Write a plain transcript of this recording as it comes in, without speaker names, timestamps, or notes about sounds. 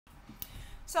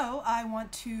So I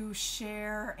want to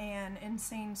share an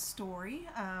insane story.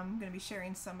 I'm going to be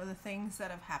sharing some of the things that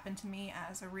have happened to me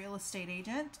as a real estate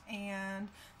agent, and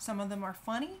some of them are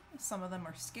funny, some of them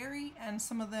are scary, and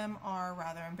some of them are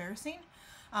rather embarrassing.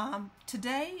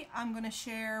 Today I'm going to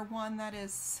share one that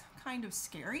is kind of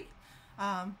scary,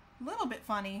 a little bit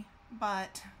funny,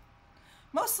 but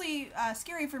mostly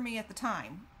scary for me at the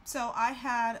time. So I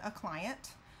had a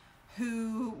client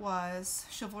who was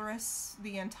chivalrous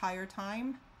the entire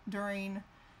time during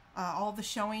all the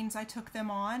showings I took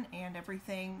them on and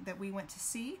everything that we went to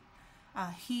see.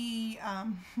 He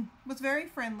was very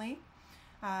friendly.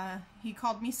 He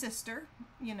called me sister,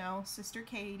 Sister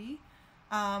Katie.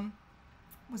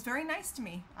 Was very nice to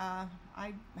me.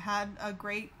 I had a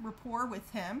great rapport with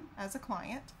him as a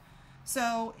client.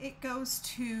 So it comes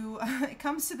to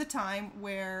the time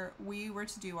where we were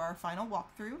to do our final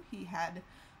walkthrough. He had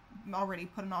already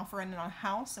put an offer in on a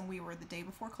house, and we were the day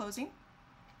before closing.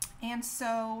 And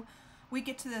so we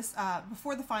get to this,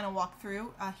 before the final walkthrough,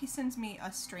 he sends me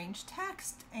a strange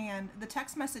text, and the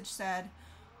text message said,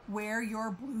 "Wear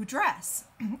your blue dress."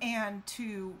 And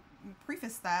to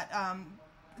preface that,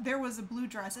 there was a blue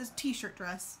dress, a t-shirt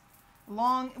dress,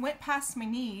 long, went past my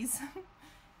knees,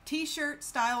 t-shirt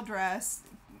style dress,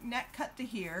 neck cut to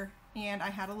here, and I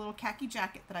had a little khaki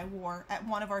jacket that I wore at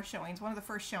one of our showings, one of the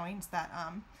first showings that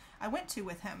I went to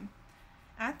with him.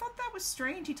 And I thought that was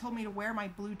strange. He told me to wear my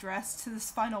blue dress to this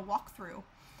final walkthrough.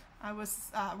 I was,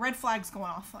 red flags going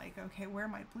off, like, okay, wear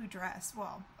my blue dress.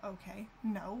 Well, okay,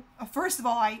 no. First of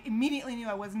all, I immediately knew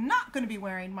I was not going to be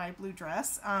wearing my blue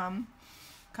dress,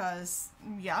 because,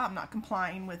 yeah, I'm not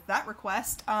complying with that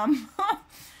request.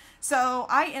 So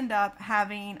I end up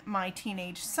having my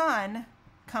teenage son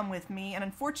come with me, and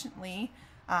unfortunately,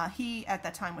 he at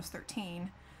that time was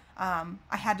 13.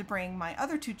 I had to bring my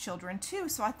other two children too,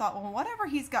 so I thought, well, whatever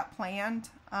he's got planned,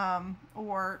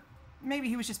 or maybe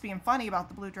he was just being funny about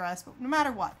the blue dress, but no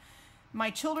matter what,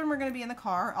 my children were going to be in the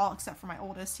car, all except for my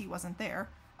oldest. He wasn't there.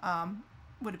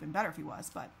 Would have been better if he was,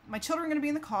 but my children are going to be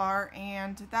in the car,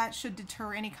 and that should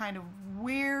deter any kind of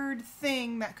weird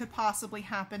thing that could possibly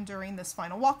happen during this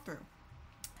final walkthrough.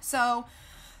 So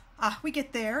we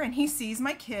get there, and he sees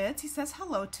my kids. He says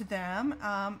hello to them,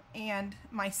 and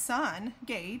my son,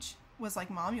 Gage, was like,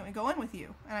 "Mom, you want me to go in with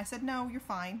you?" And I said, "No, you're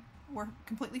fine. We're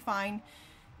completely fine.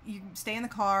 You stay in the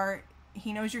car.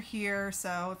 He knows you're here,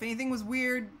 so if anything was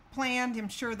weird planned, I'm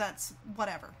sure that's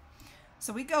whatever."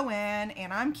 So we go in,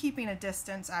 and I'm keeping a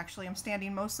distance. Actually, I'm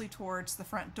standing mostly towards the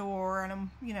front door, and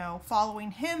I'm, following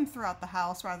him throughout the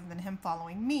house rather than him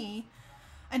following me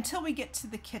until we get to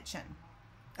the kitchen.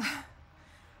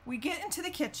 We get into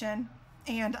the kitchen,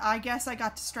 and I guess I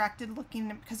got distracted looking,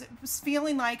 because it was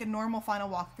feeling like a normal final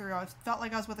walkthrough. I felt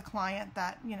like I was with a client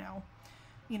that,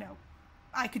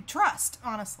 I could trust,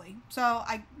 honestly. So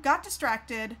I got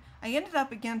distracted. I ended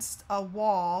up against a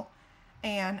wall,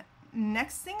 and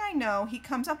next thing I know, he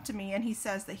comes up to me and he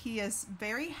says that he is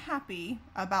very happy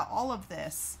about all of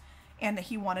this and that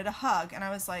he wanted a hug. And I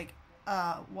was like,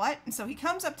 what? And so he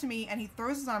comes up to me and he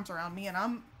throws his arms around me, and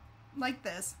I'm like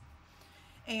this.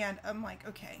 And I'm like,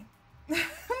 okay,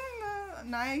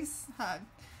 nice hug.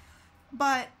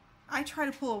 But I try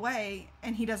to pull away,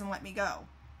 and he doesn't let me go.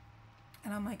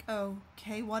 And I'm like,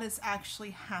 okay, what is actually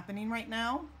happening right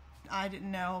now? I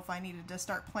didn't know if I needed to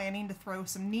start planning to throw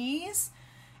some knees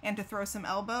and to throw some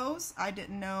elbows. I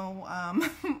didn't know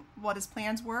what his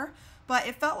plans were, but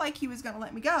it felt like he was going to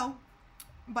let me go.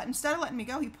 But instead of letting me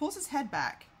go, he pulls his head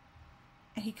back,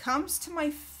 and he comes to my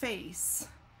face,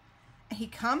 and he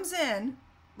comes in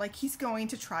like he's going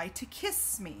to try to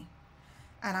kiss me.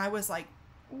 And I was like,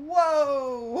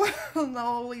 whoa,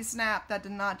 holy snap, that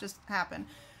did not just happen.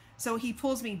 So he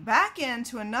pulls me back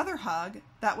into another hug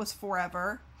that was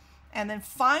forever, and then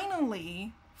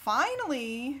finally,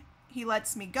 he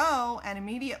lets me go, and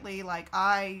immediately, like,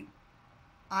 I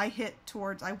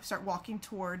start walking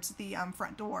towards the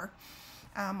front door.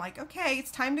 I'm like, okay,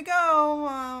 it's time to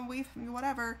go,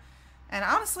 whatever. And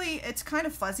honestly, it's kind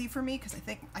of fuzzy for me, because I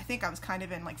think I was kind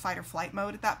of in, like, fight or flight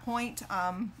mode at that point,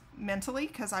 mentally,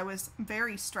 because I was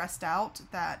very stressed out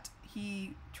that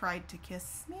he tried to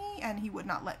kiss me, and he would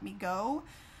not let me go.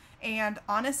 And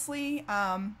honestly,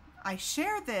 I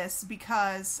share this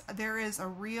because there is a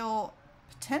real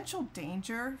potential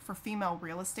danger for female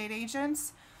real estate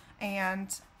agents,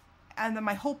 and then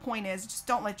my whole point is, just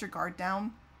don't let your guard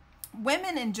down.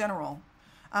 Women in general,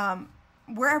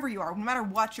 wherever you are, no matter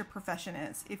what your profession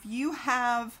is, if you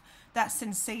have that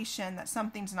sensation that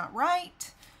something's not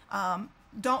right,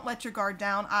 don't let your guard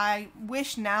down. I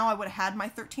wish now I would have had my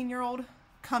 13-year-old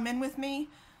come in with me.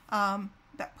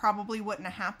 That probably wouldn't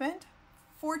have happened.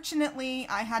 Fortunately,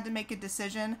 I had to make a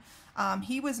decision.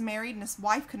 He was married and his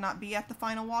wife could not be at the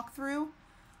final walkthrough.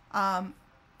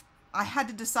 I had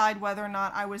to decide whether or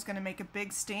not I was going to make a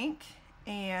big stink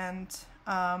and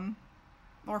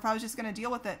or if I was just going to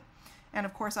deal with it. And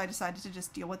of course I decided to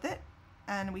just deal with it,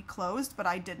 and we closed, but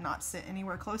I did not sit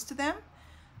anywhere close to them.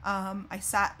 I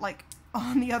sat like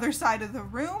on the other side of the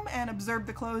room and observed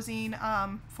the closing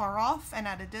far off and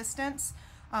at a distance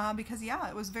because yeah,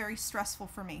 it was very stressful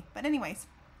for me. But anyways,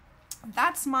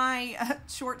 that's my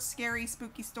short, scary,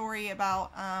 spooky story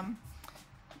about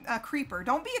a creeper.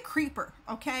 Don't be a creeper,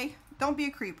 okay? Don't be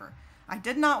a creeper. I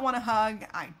did not want to hug.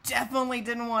 I definitely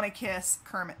didn't want to kiss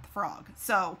Kermit the Frog.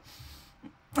 So,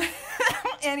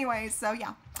 anyways, so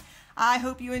yeah. I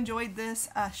hope you enjoyed this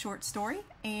short story.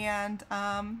 And,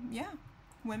 yeah,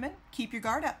 women, keep your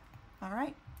guard up. All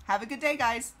right. Have a good day,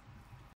 guys.